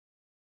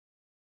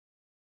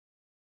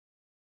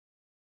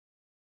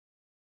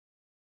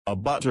A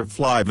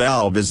butterfly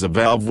valve is a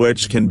valve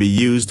which can be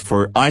used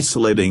for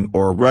isolating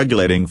or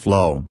regulating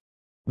flow.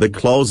 The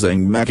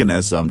closing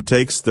mechanism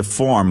takes the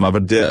form of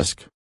a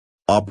disc.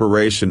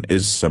 Operation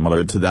is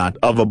similar to that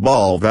of a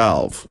ball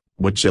valve,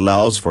 which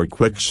allows for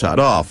quick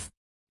shut-off.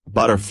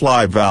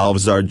 Butterfly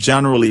valves are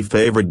generally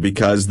favored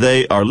because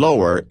they are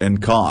lower in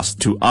cost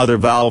to other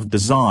valve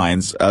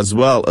designs as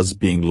well as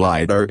being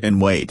lighter in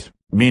weight,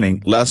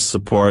 meaning less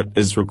support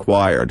is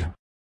required.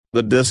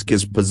 The disc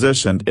is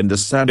positioned in the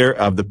center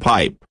of the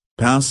pipe.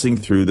 Passing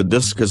through the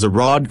disc is a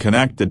rod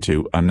connected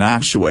to an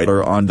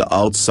actuator on the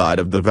outside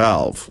of the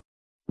valve.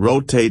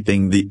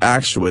 Rotating the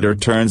actuator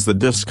turns the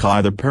disc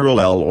either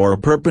parallel or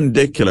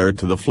perpendicular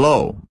to the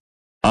flow.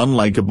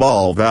 Unlike a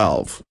ball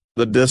valve,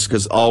 the disc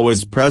is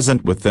always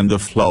present within the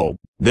flow,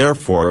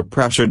 therefore a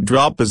pressure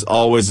drop is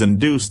always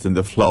induced in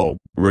the flow,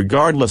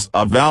 regardless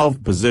of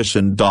valve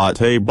position.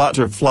 A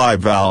butterfly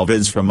valve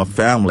is from a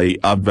family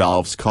of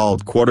valves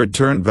called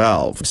quarter-turn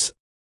valves.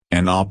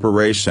 In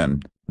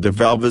operation, the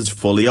valve is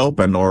fully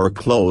open or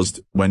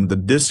closed when the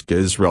disc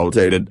is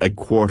rotated a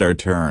quarter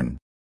turn.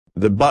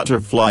 The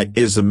butterfly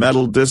is a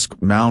metal disc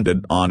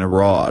mounted on a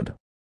rod.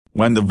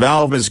 When the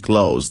valve is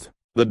closed,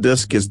 the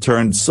disc is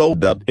turned so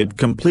that it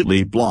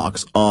completely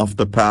blocks off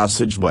the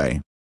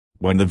passageway.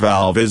 When the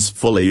valve is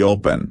fully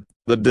open,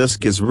 the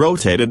disc is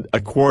rotated a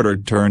quarter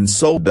turn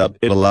so that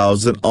it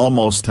allows an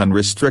almost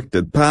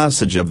unrestricted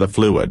passage of the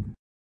fluid.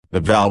 The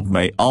valve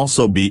may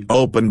also be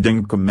opened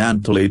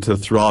incrementally to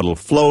throttle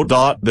flow.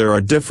 There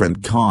are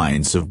different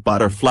kinds of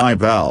butterfly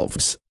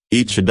valves,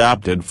 each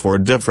adapted for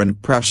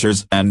different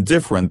pressures and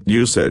different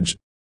usage.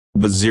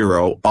 The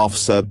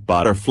zero-offset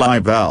butterfly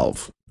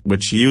valve,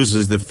 which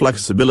uses the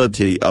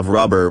flexibility of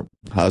rubber,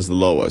 has the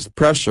lowest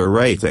pressure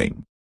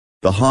rating.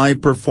 The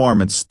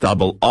high-performance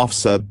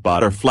double-offset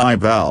butterfly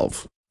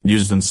valve,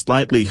 used in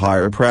slightly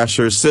higher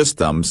pressure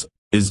systems,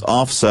 is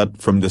offset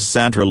from the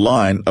center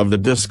line of the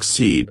disc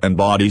seat and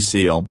body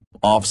seal,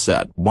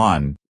 offset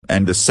 1,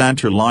 and the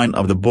center line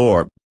of the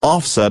bore,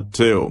 offset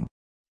 2.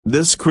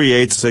 This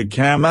creates a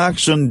cam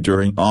action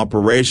during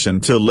operation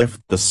to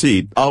lift the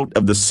seat out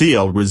of the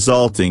seal,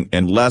 resulting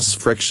in less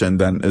friction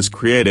than is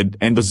created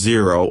in the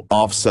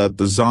zero-offset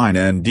design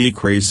and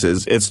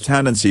decreases its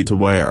tendency to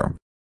wear.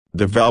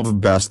 The valve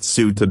best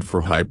suited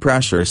for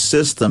high-pressure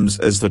systems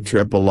is the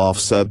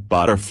triple-offset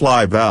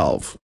butterfly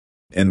valve.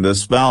 In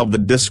this valve the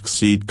disc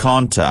seat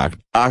contact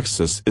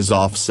axis is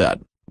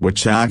offset,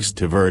 which acts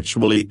to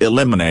virtually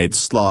eliminate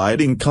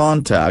sliding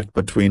contact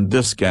between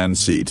disc and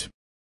seat.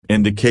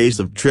 In the case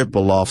of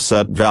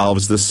triple-offset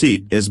valves the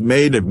seat is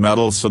made of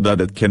metal so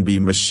that it can be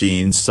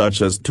machined such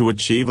as to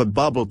achieve a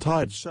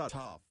bubble-tight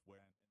shut-off.